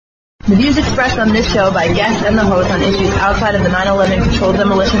The views expressed on this show by guests and the host on issues outside of the 9/11 controlled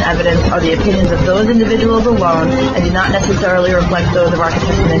demolition evidence are the opinions of those individuals alone and do not necessarily reflect those of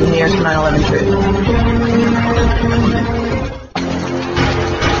architects and engineers for 9/11 Truth.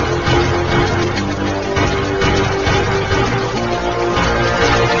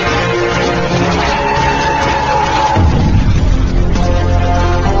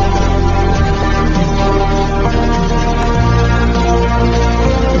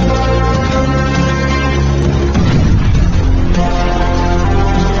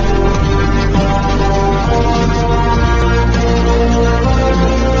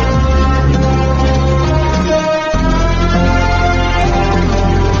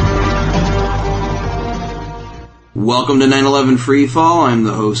 Welcome to 9/11 Freefall. I'm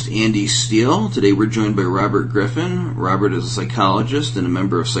the host, Andy Steele. Today we're joined by Robert Griffin. Robert is a psychologist and a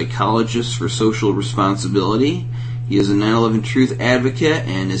member of Psychologists for Social Responsibility. He is a 9/11 Truth advocate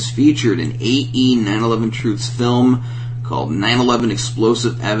and is featured in AE 9/11 Truth's film called 9/11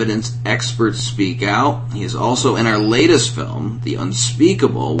 Explosive Evidence Experts Speak Out. He is also in our latest film, The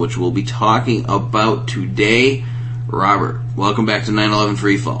Unspeakable, which we'll be talking about today. Robert, welcome back to 9/11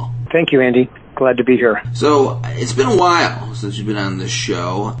 Freefall. Thank you, Andy. Glad to be here. So, it's been a while since you've been on this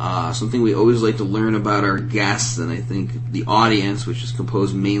show. Something we always like to learn about our guests, and I think the audience, which is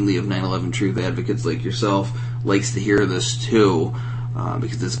composed mainly of 9/11 Truth advocates like yourself, likes to hear this too,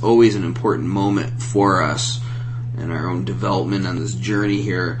 because it's always an important moment for us in our own development on this journey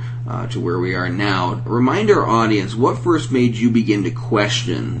here to where we are now. Remind our audience, what first made you begin to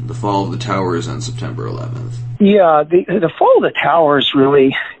question the fall of the towers on September 11th? Yeah, the fall of the towers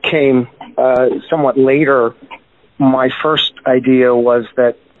really came somewhat later. My first idea was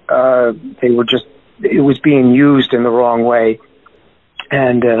that it was being used in the wrong way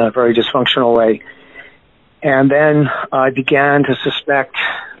and in a very dysfunctional way. And then I began to suspect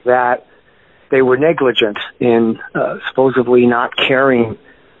that they were negligent in supposedly not caring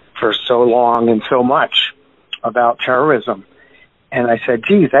for so long and so much about terrorism. And I said,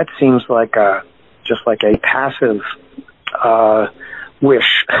 geez, that seems like just like a passive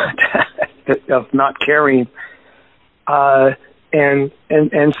wish of not caring. And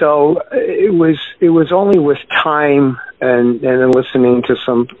so it was only with time and then listening to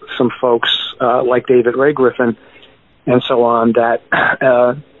some folks like David Ray Griffin and so on that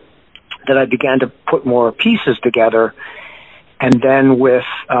I began to put more pieces together. And then with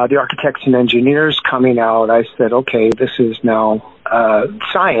the architects and engineers coming out, I said, okay, this is now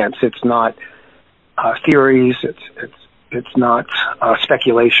science. It's not theories. It's not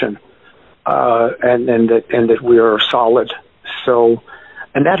speculation. And that we are solid. So,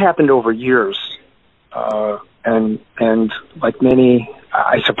 and that happened over years. And like many,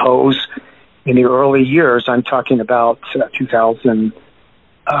 I suppose, in the early years, I'm talking about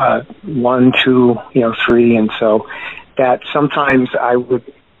 2001, 2, 3, and so that sometimes I would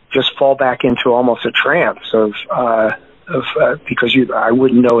just fall back into almost a trance of because I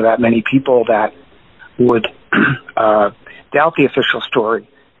wouldn't know that many people that would doubt the official story,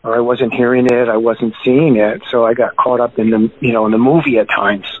 or I wasn't hearing it, I wasn't seeing it, so I got caught up in the in the movie at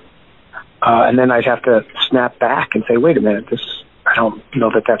times, and then I'd have to snap back and say, wait a minute, I don't know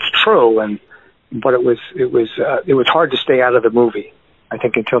that that's true, but it was hard to stay out of the movie, I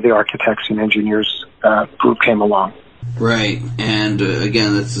think, until the architects and engineers group came along. Right, and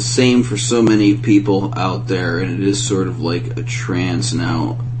again, that's the same for so many people out there, and it is sort of like a trance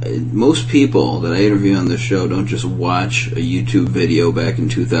now. Most people that I interview on this show don't just watch a YouTube video back in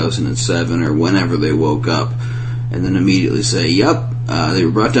 2007 or whenever they woke up and then immediately say, yep, they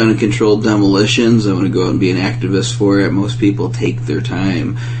were brought down in controlled demolitions, I want to go out and be an activist for it. Most people take their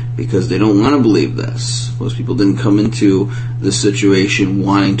time because they don't want to believe this. Most people didn't come into this situation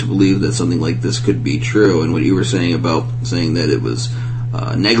wanting to believe that something like this could be true. And what you were saying about saying that it was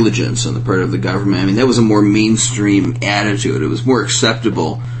negligence on the part of the government, I mean, that was a more mainstream attitude. It was more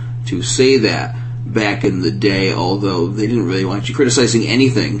acceptable to say that back in the day, although they didn't really want you criticizing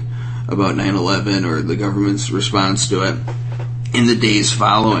anything about 9/11 or the government's response to it in the days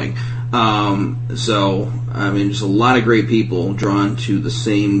following. So, I mean, just a lot of great people drawn to the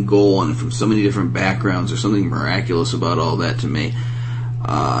same goal and from so many different backgrounds. There's something miraculous about all that to me.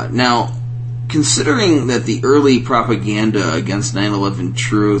 Now, considering that the early propaganda against 9/11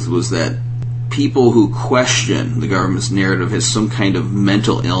 Truth was that people who question the government's narrative has some kind of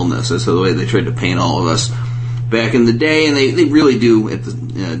mental illness, that's the way they tried to paint all of us back in the day, and they really do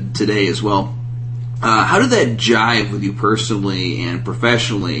today as well. How did that jive with you personally and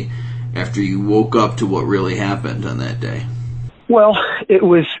professionally after you woke up to what really happened on that day? Well, it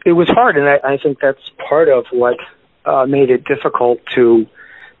was hard, and I think that's part of what made it difficult to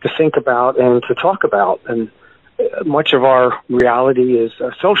think about and to talk about. And much of our reality is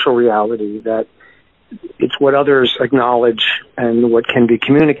a social reality, that it's what others acknowledge and what can be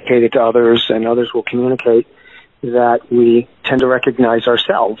communicated to others, and others will communicate, that we tend to recognize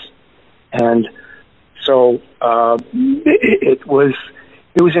ourselves. And so it was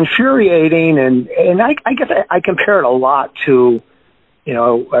infuriating, and I guess I compare it a lot to,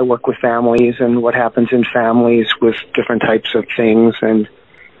 I work with families and what happens in families with different types of things, and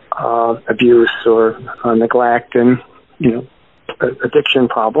abuse or neglect and addiction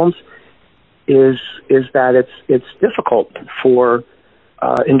problems, is that it's difficult for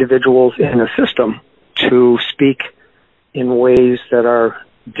individuals in a system to speak in ways that are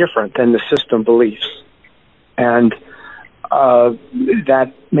different than the system beliefs. And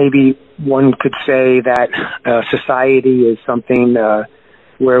that maybe one could say that society is something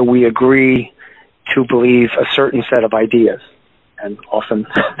where we agree to believe a certain set of ideas, and often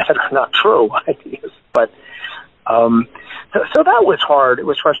that are not true ideas. But so that was hard. It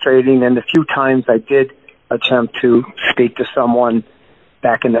was frustrating, and the few times I did attempt to speak to someone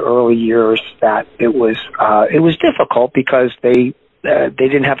back in the early years, that it was difficult because they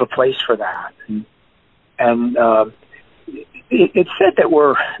didn't have a place for that, and it's said that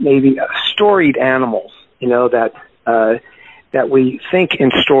we're maybe storied animals, that we think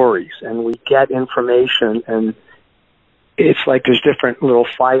in stories and we get information, and it's like there's different little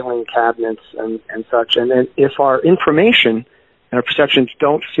filing cabinets and such. And then if our information and our perceptions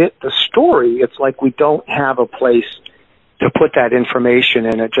don't fit the story, it's like we don't have a place to put that information,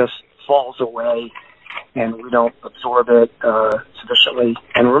 and it just falls away, and we don't absorb it sufficiently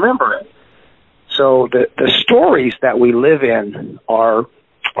and remember it. So the stories that we live in are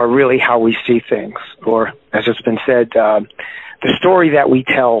really how we see things, or as it's been said, the story that we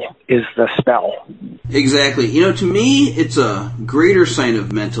tell is the spell. Exactly. To me, it's a greater sign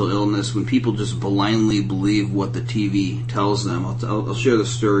of mental illness when people just blindly believe what the TV tells them. I'll share the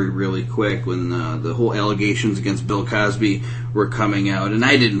story really quick. When the whole allegations against Bill Cosby were coming out, and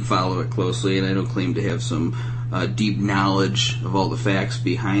I didn't follow it closely, and I don't claim to have some deep knowledge of all the facts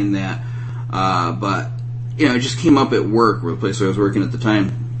behind that. But it just came up at work, or the place where I was working at the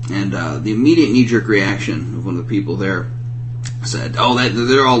time, and the immediate knee-jerk reaction of one of the people there said,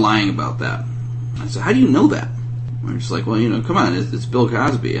 they're all lying about that. I said, how do you know that? I'm just like, well, come on, it's Bill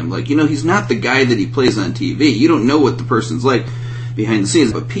Cosby. I'm like, he's not the guy that he plays on TV. You don't know what the person's like behind the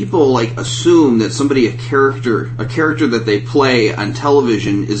scenes. But people assume that a character that they play on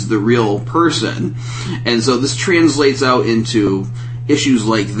television is the real person. And so this translates out into issues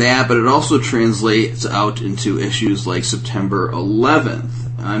like that, but it also translates out into issues like September 11th.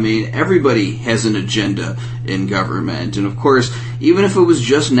 I mean, everybody has an agenda in government, and of course, even if it was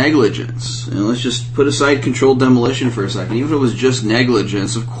just negligence, and let's just put aside controlled demolition for a second, even if it was just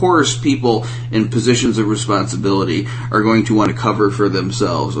negligence, of course people in positions of responsibility are going to want to cover for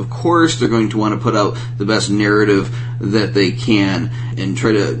themselves. Of course they're going to want to put out the best narrative that they can and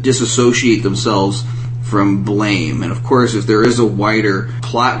try to disassociate themselves from blame. And of course, if there is a wider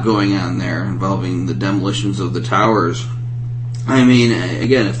plot going on there involving the demolitions of the towers, I mean,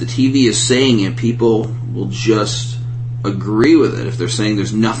 again, if the TV is saying it, people will just agree with it. If they're saying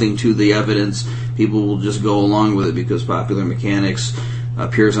there's nothing to the evidence, people will just go along with it because Popular Mechanics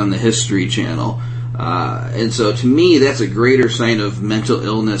appears on the History Channel. And so to me, that's a greater sign of mental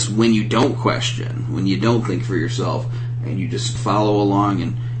illness when you don't question, when you don't think for yourself, and you just follow along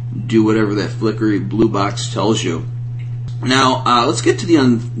and do whatever that flickery blue box tells you. Now, let's get to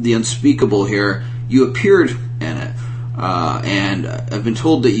the Unspeakable here. You appeared in it. And I've been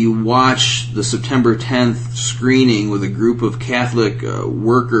told that you watched the September 10th screening with a group of Catholic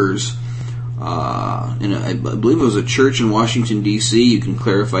workers I believe it was a church in Washington, D.C. You can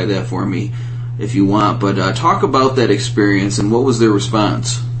clarify that for me if you want. But talk about that experience and what was their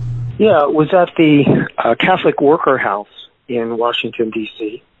response? Yeah, it was at the Catholic Worker House in Washington,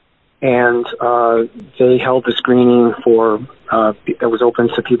 D.C. And they held the screening that was open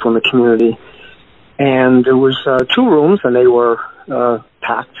to people in the community. And there was 2 rooms, and they were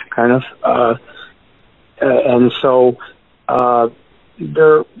packed, kind of. And so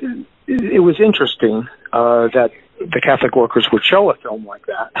it was interesting that the Catholic workers would show a film like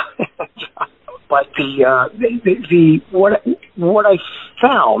that. But what I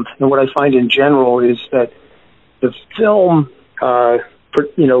found, and what I find in general, is that the film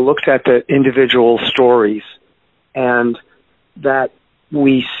looks at the individual stories, and that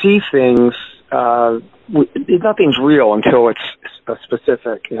we see things. Nothing's real until it's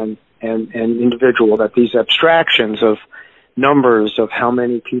specific and individual. That these abstractions of numbers of how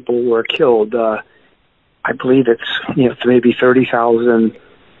many people were killed. I believe it's maybe 30,000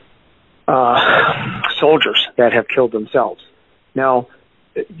 soldiers that have killed themselves. Now,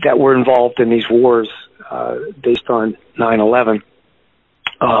 that were involved in these wars based on 9/11.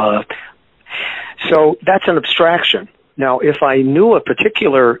 So that's an abstraction. Now, if I knew a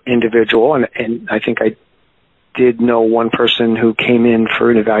particular individual, and I think I did know one person who came in for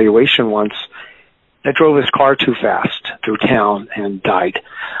an evaluation once that drove his car too fast through town and died.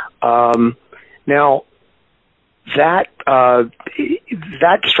 Now, that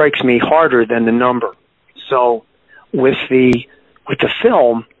strikes me harder than the number. So with the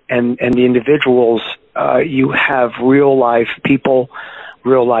film and the individuals, you have real life people,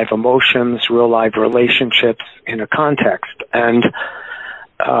 real life emotions, real life relationships in a context. And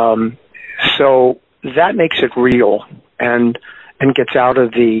so that makes it real and gets out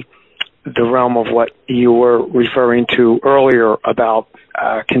of the realm of what you were referring to earlier about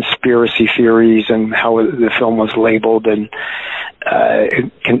conspiracy theories and how the film was labeled, and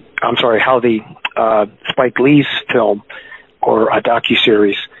how the Spike Lee's film or a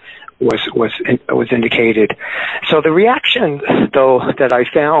docuseries was indicated. So the reaction, though, that I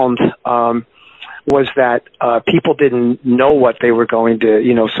found was that people didn't know what they were going to,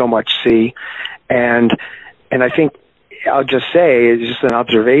 so much see, and I think I'll just say, it's just an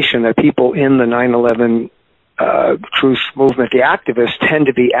observation that people in the 9/11 truth movement, the activists, tend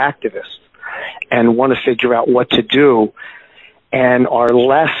to be activists and want to figure out what to do, and are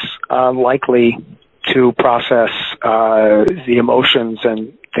less likely to process the emotions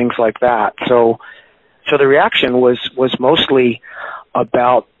and things like that. So the reaction was mostly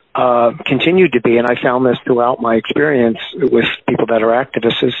about, continued to be, and I found this throughout my experience with people that are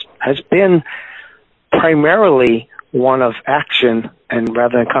activists, has been primarily one of action and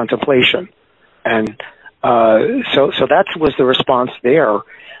rather than contemplation. And so that was the response there.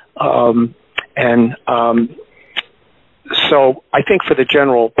 So I think for the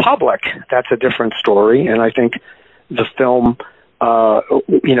general public, that's a different story, and I think the film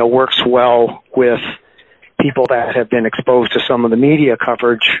works well with people that have been exposed to some of the media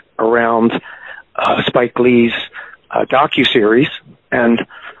coverage around Spike Lee's docuseries, and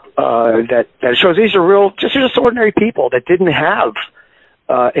that shows these are just ordinary people that didn't have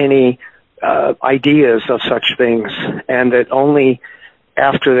any ideas of such things, and that only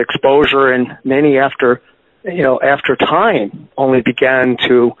after the exposure and many after time only began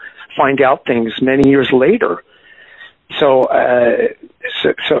to find out things many years later. So I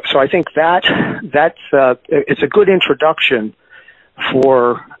think that's it's a good introduction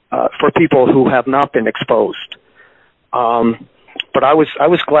for people who have not been exposed. But I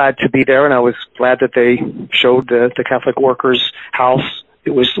was glad to be there, and I was glad that they showed the Catholic Workers' House.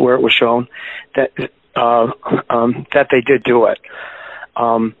 It was where it was shown that they did do it.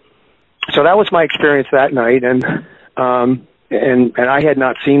 So that was my experience that night, and I had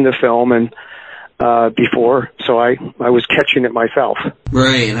not seen the film before, so I was catching it myself.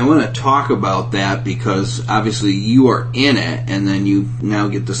 Right, and I want to talk about that because obviously you are in it, and then you now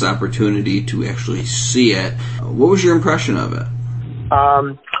get this opportunity to actually see it. What was your impression of it?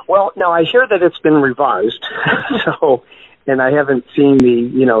 Well, now I hear that it's been revised, and I haven't seen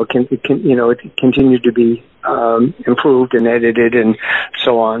it continued to be improved and edited and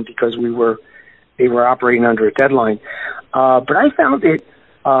so on because they were operating under a deadline. But I found it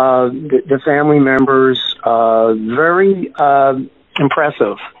the family members very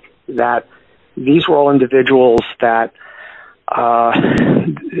impressive. That these were all individuals that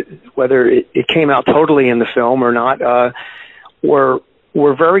whether it came out totally in the film or not, were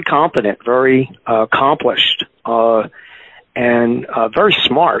very competent, very accomplished, and very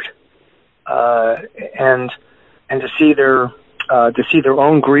smart, and to see their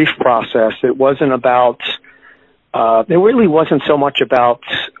own grief process. It wasn't about. It really wasn't so much about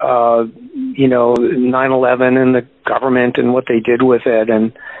 9/11 and the government and what they did with it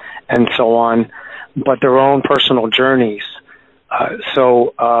and so on, but their own personal journeys.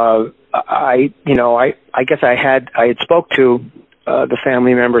 So I guess I had spoke to the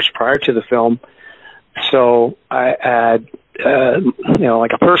family members prior to the film, so I had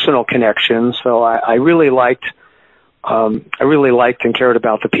like a personal connection. So I really liked and cared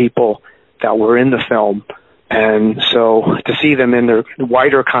about the people that were in the film. And so to see them in their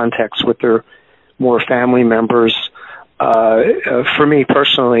wider context with their more family members, for me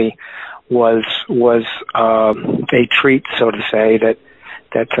personally, was a treat, so to say. That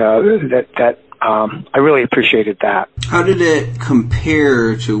I really appreciated that. How did it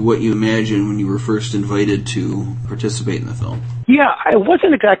compare to what you imagined when you were first invited to participate in the film? Yeah, I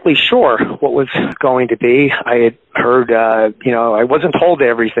wasn't exactly sure what was going to be. I had heard, I wasn't told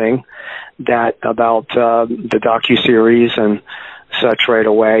everything about the docuseries and such right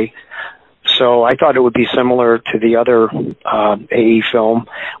away. so I thought it would be similar to the other AE film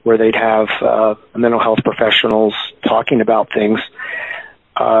where they'd have mental health professionals talking about things.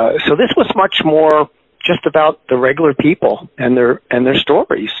 So this was much more just about the regular people and their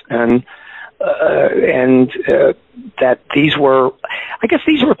stories, and that these were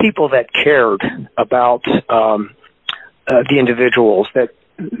people that cared about the individuals. That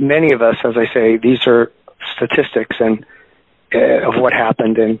many of us, as I say, these are statistics and of what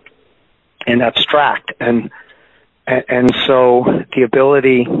happened and abstract, and so the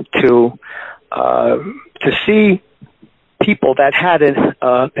ability to see people that had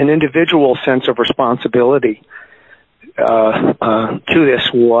an individual sense of responsibility to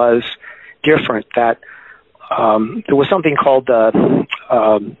this was different. That there was something called the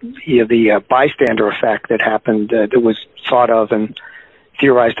bystander effect that happened, that was thought of and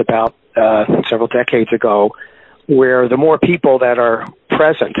theorized about several decades ago, where the more people that are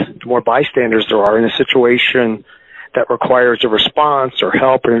present, the more bystanders there are in a situation that requires a response or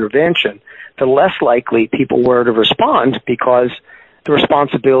help or intervention, the less likely people were to respond, because the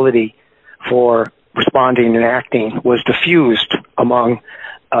responsibility for responding and acting was diffused among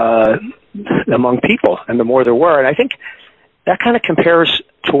people, and the more there were. And I think that kind of compares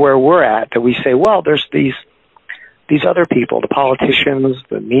to where we're at, that we say, well, there's these other people, the politicians,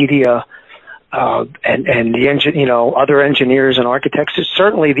 the media, and the other engineers and architects.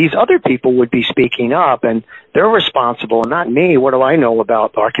 Certainly these other people would be speaking up, and they're responsible, and not me. What do I know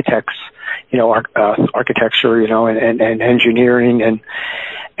about architects, architecture, and engineering,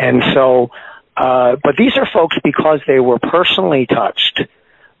 and so, but these are folks because they were personally touched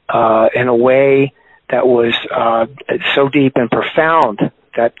in a way that was so deep and profound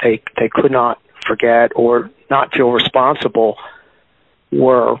that they could not forget or not feel responsible,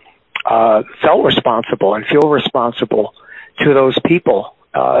 felt responsible and feel responsible to those people,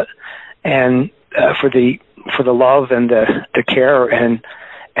 and for the love and the care,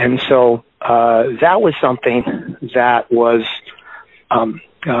 and so that was something that was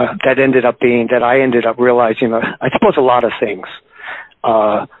that I ended up realizing, I suppose, a lot of things,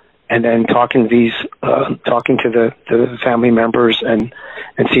 and then talking to the family members and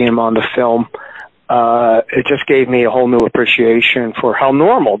seeing them on the film. It just gave me a whole new appreciation for how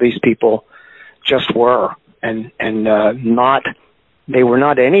normal these people just were, and they were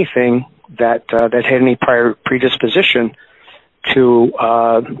not anything that had any prior predisposition to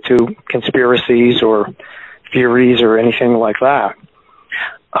conspiracies or theories or anything like that.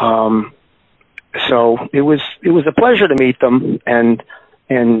 So it was a pleasure to meet them, and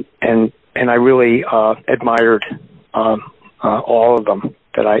I really admired all of them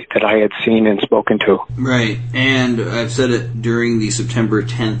that I had seen and spoken to. Right, and I've said it during the September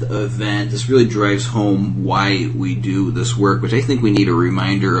 10th event, this really drives home why we do this work, which I think we need a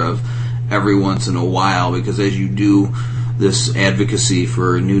reminder of every once in a while, because as you do this advocacy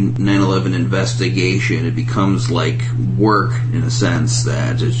for a new 9/11 investigation, it becomes like work in a sense,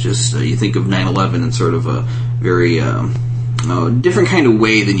 that it's just, you think of 9/11 in sort of a very different kind of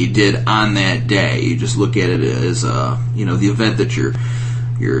way than you did on that day. You just look at it as the event that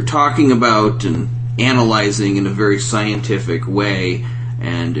you're talking about and analyzing in a very scientific way,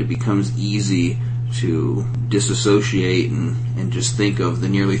 and it becomes easy to disassociate and just think of the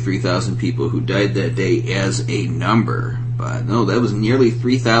nearly 3,000 people who died that day as a number. But no, that was nearly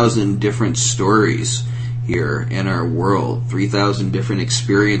 3,000 different stories here in our world, 3,000 different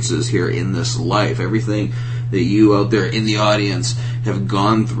experiences here in this life, everything that you out there in the audience have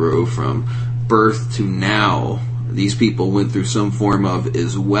gone through from birth to now. These people went through some form of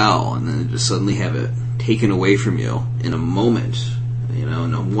as well, and then just suddenly have it taken away from you in a moment, in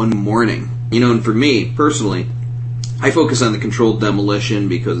one morning. And for me, personally, I focus on the controlled demolition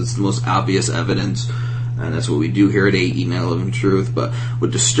because it's the most obvious evidence, and that's what we do here at AE 9/11 Truth. But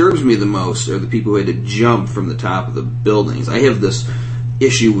what disturbs me the most are the people who had to jump from the top of the buildings. I have this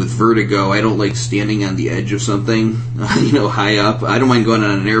issue with vertigo. I don't like standing on the edge of something, high up. I don't mind going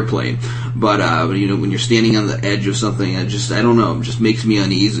on an airplane, but when you're standing on the edge of something, I don't know, it just makes me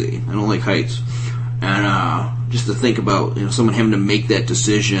uneasy. I don't like heights. And just to think about someone having to make that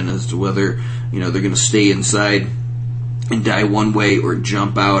decision as to whether they're going to stay inside and die one way or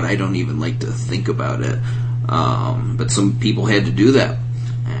jump out, I don't even like to think about it. But some people had to do that,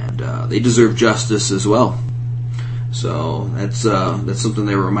 and they deserve justice as well. So that's something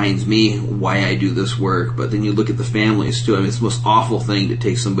that reminds me why I do this work. But then you look at the families too. I mean, it's the most awful thing to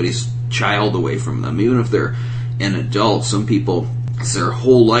take somebody's child away from them, even if they're an adult. Some people, it's their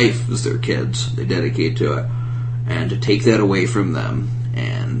whole life is their kids. They dedicate to it, and to take that away from them.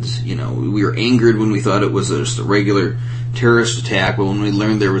 And we were angered when we thought it was just a regular terrorist attack, but when we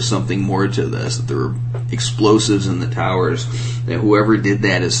learned there was something more to this, that there were explosives in the towers, that whoever did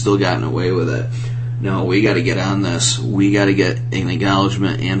that has still gotten away with it. No, we got to get on this. We got to get an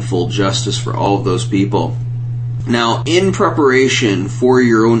acknowledgement and full justice for all of those people. Now, in preparation for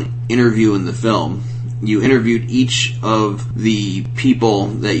your own interview in the film, you interviewed each of the people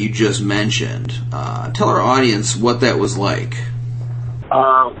that you just mentioned. Tell our audience what that was like.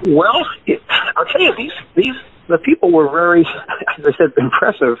 I'll tell you, the people were very, as I said,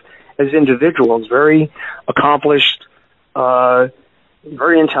 impressive as individuals, very accomplished,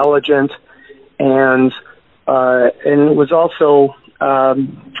 very intelligent, and it was also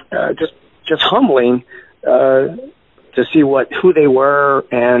just humbling to see who they were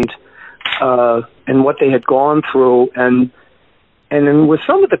and what they had gone through, and then with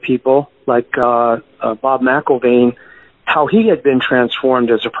some of the people like Bob McIlvaine, how he had been transformed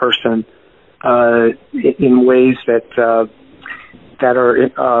as a person in ways that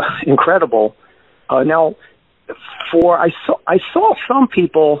are incredible. Now, I saw some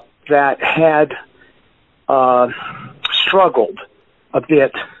people that had struggled a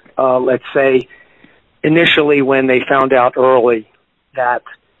bit. Let's say initially when they found out early that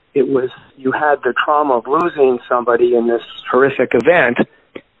you had the trauma of losing somebody in this horrific event,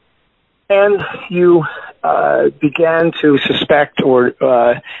 and you began to suspect or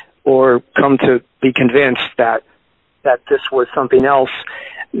come to be convinced that this was something else.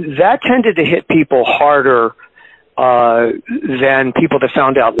 That tended to hit people harder than people that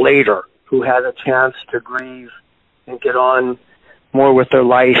found out later, who had a chance to grieve and get on more with their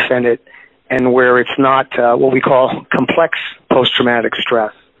life, and where it's not what we call complex post-traumatic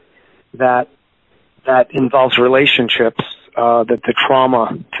stress that involves relationships, the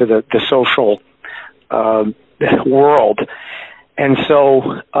trauma to the social world. And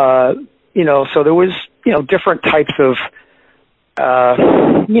so so there was different types of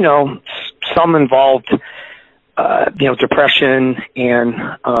some involved depression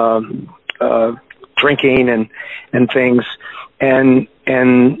and drinking and things, and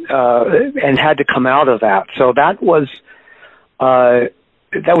had to come out of that. So that was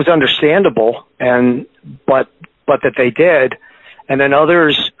understandable, but that they did. And then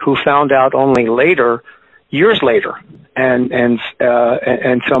others who found out only later, years later, and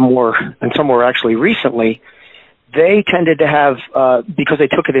some were actually recently, they tended to have, because they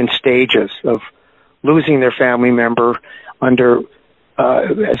took it in stages of losing their family member under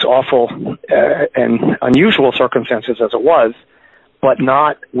as awful and unusual circumstances as it was, but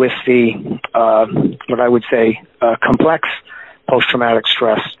not with the what I would say complex post-traumatic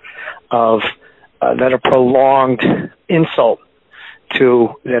stress of that a prolonged insult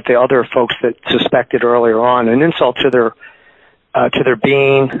to the other folks that suspected earlier on, an insult to their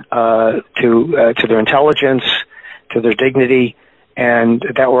being, to their intelligence, to their dignity, and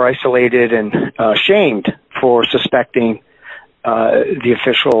that were isolated and shamed for suspecting the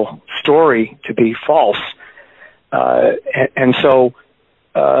official story to be false. And so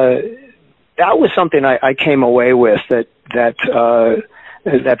that was something I came away with, that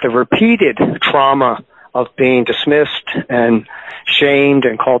the repeated trauma of being dismissed and shamed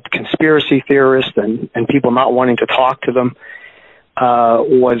and called conspiracy theorists and people not wanting to talk to them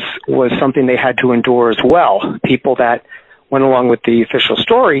was something they had to endure as well. People that went along with the official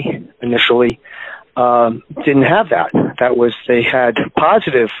story initially didn't have that. They had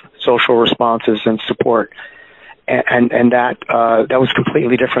positive social responses and support, and that was a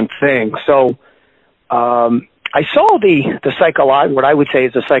completely different thing. So I saw what I would say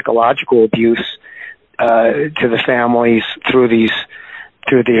is the psychological abuse to the families through the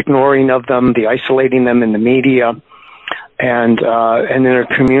ignoring of them, the isolating them in the media, and in their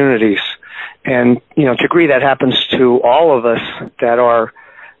communities. And to a degree that happens to all of us that are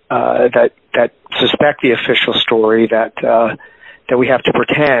that suspect the official story, that we have to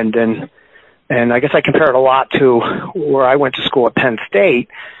pretend. And I guess I compare it a lot to where I went to school at Penn State,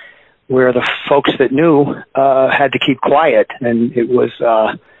 where the folks that knew had to keep quiet, and it was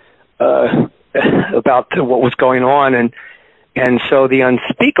about what was going on, and so the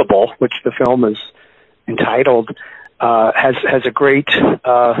Unspeakable, which the film is entitled, has a great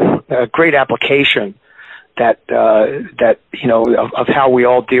application that of how we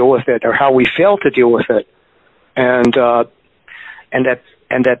all deal with it, or how we fail to deal with it, and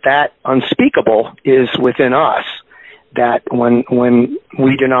that unspeakable is within us. That when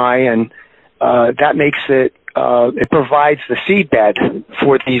we deny, and that makes it provides the seedbed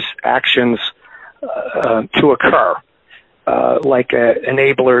for these actions to occur, like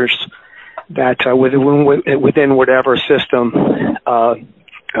enablers that within whatever system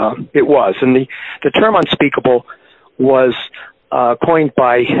it was. And the term unspeakable was coined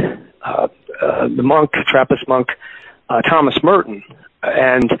by the Trappist monk Thomas Merton,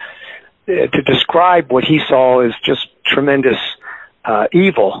 and to describe what he saw as just tremendous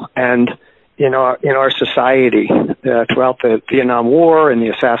evil and in our society throughout the Vietnam War and the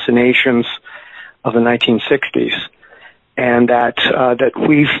assassinations of the 1960s, and that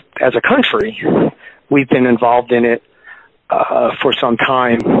we've, as a country, we've been involved in it for some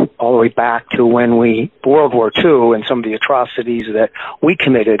time, all the way back to when World War II and some of the atrocities that we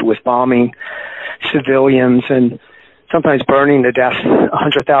committed with bombing civilians and sometimes burning to death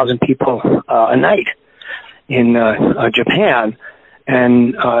 100,000 people a night in Japan.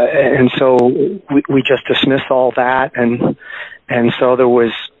 And so we just dismissed all that, and so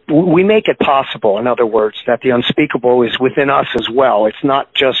we make it possible, in other words, that the unspeakable is within us as well. It's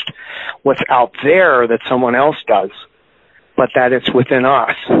not just what's out there that someone else does, but that it's within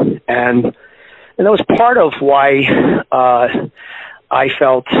us. And that was part of why I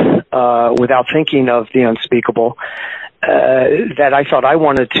felt, without thinking of the unspeakable, that I felt I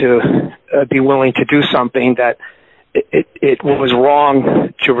wanted to be willing to do something that it was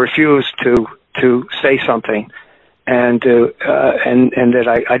wrong to refuse to say something, and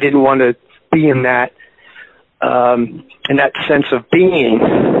that I didn't want to be in that sense of being,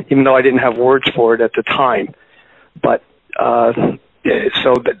 even though I didn't have words for it at the time. But I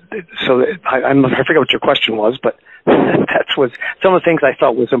forget what your question was, but that was some of the things I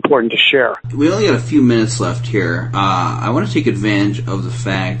thought was important to share. We only got a few minutes left here. I want to take advantage of the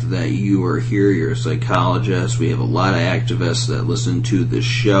fact that you are here. You're a psychologist. We have a lot of activists that listen to this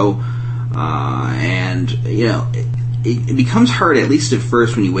show. And, it becomes hard, at least at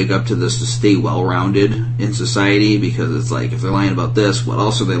first, when you wake up to this, to stay well-rounded in society, because it's like, if they're lying about this, what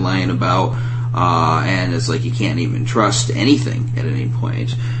else are they lying about? And it's like you can't even trust anything at any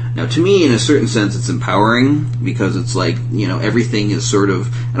point. Now, to me, in a certain sense, it's empowering, because it's like, everything is sort of,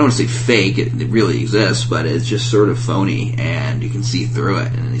 I don't want to say fake, it really exists, but it's just sort of phony, and you can see through it.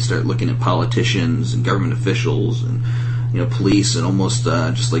 And then you start looking at politicians and government officials and, police, and almost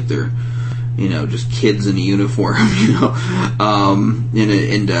just like they're, just kids in a uniform, and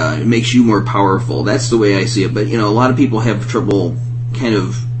it makes you more powerful. That's the way I see it. But, a lot of people have trouble kind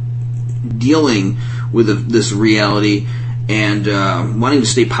of dealing with this reality and wanting to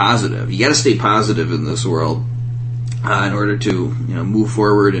stay positive. You got to stay positive in this world in order to move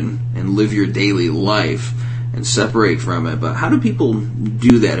forward and live your daily life and separate from it. But how do people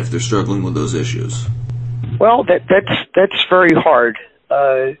do that if they're struggling with those issues? Well, that's very hard.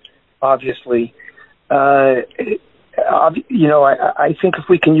 Obviously, I think if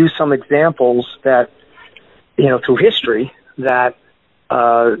we can use some examples that through history that.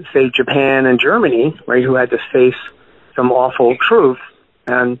 Say Japan and Germany, right, who had to face some awful truth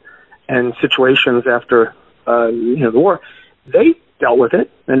and situations after the war, they dealt with it,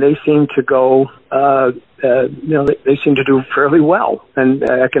 and they seem to go, they seem to do fairly well, and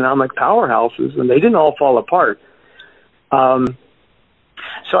economic powerhouses, and they didn't all fall apart.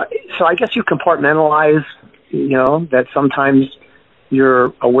 So I guess you compartmentalize, that sometimes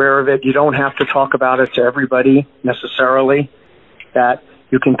you're aware of it. You don't have to talk about it to everybody necessarily. That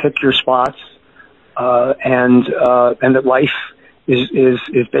you can pick your spots, and that life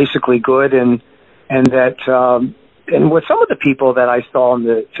is basically good, and that and with some of the people that I saw in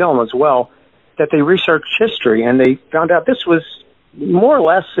the film as well, that they researched history and they found out this was more or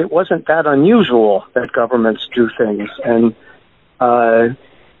less, it wasn't that unusual that governments do things, and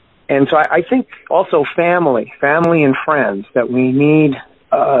so I think also family and friends, that we need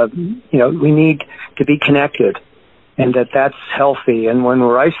we need to be connected. And that's healthy. And when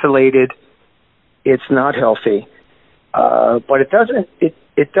we're isolated, it's not healthy. But it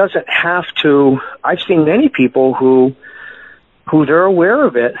doesn't have to. I've seen many people who they're aware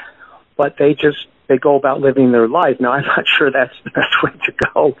of it, but they go about living their life. Now, I'm not sure that's the best way to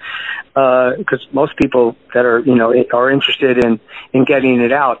go, because most people that are are interested in getting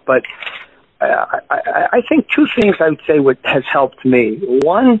it out. But I think two things I would say has helped me.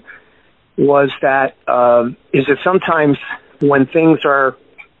 One was that is that sometimes when things are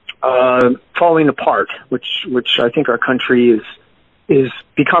falling apart, which I think our country is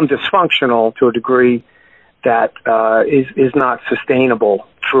become dysfunctional to a degree that is not sustainable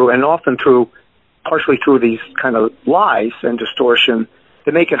partially through these kind of lies and distortion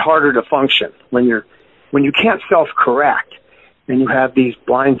that make it harder to function when you can't self-correct and you have these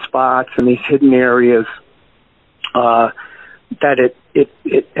blind spots and these hidden areas that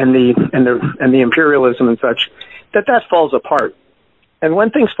and the imperialism and such, that falls apart. And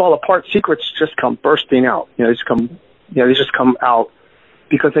when things fall apart, secrets just come bursting out. They just come out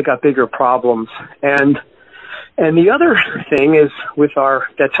because they got bigger problems. And And the other thing is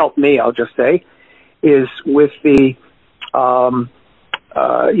that's helped me, I'll just say, is with the,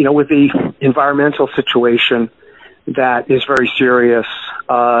 with the environmental situation that is very serious,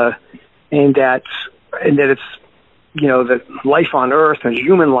 and that it's, that life on Earth and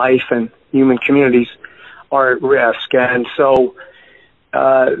human life and human communities are at risk. And so,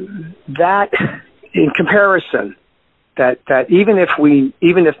 that in comparison, that even if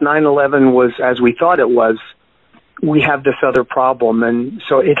 9/11 was as we thought it was, we have this other problem. And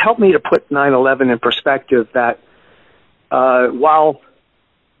so it helped me to put 9/11 in perspective that, while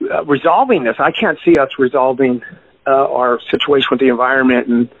resolving this, I can't see us resolving, our situation with the environment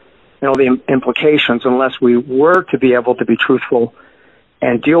and all the implications unless we were to be able to be truthful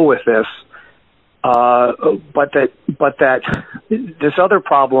and deal with this. But that this other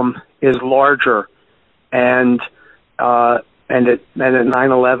problem is larger, and that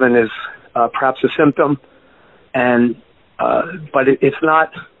 9/11 is perhaps a symptom, but it's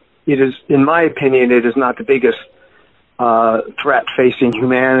not. It is, in my opinion, it is not the biggest threat facing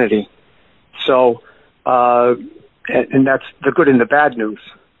humanity. So, and that's the good and the bad news.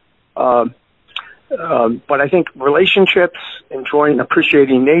 But I think relationships, enjoying,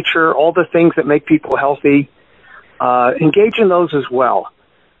 appreciating nature, all the things that make people healthy, engage in those as well.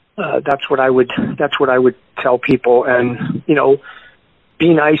 That's what I would tell people. And,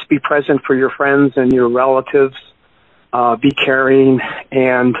 be nice, be present for your friends and your relatives, be caring,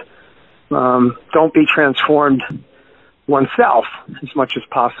 and, don't be transformed oneself as much as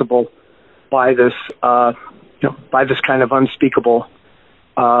possible by this, by this kind of unspeakable,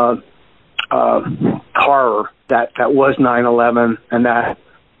 horror that was 9/11 and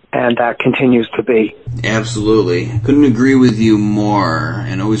that continues to be. Absolutely. Couldn't agree with you more.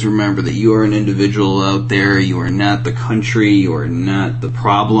 And always remember that you are an individual out there. You are not the country. You are not the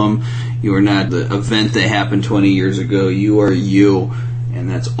problem. You are not the event that happened 20 years ago. You are you. And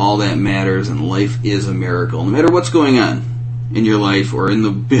that's all that matters. And life is a miracle. No matter what's going on in your life or in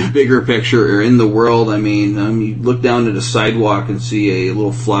the bigger picture or in the world. I mean, you look down at a sidewalk and see a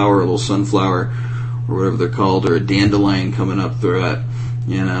little flower, a little sunflower, or whatever they're called, or a dandelion coming up through it.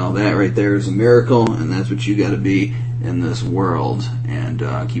 That right there is a miracle, and that's what you got to be in this world. And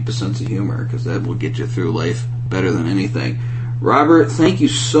keep a sense of humor, because that will get you through life better than anything. Robert, thank you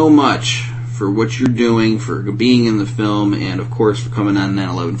so much for what you're doing, for being in the film, and of course for coming on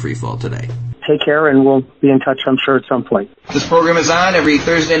 9/11 Freefall today. Take care, and we'll be in touch, I'm sure, at some point. This program is on every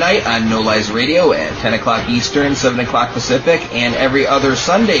Thursday night on No Lies Radio at 10 o'clock Eastern, 7 o'clock Pacific, and every other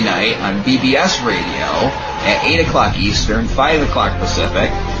Sunday night on BBS Radio at 8 o'clock Eastern, 5 o'clock Pacific.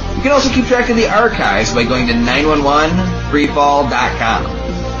 You can also keep track of the archives by going to 911freefall.com.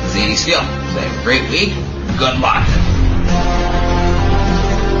 This is Andy Steele. Have a great week. Good luck.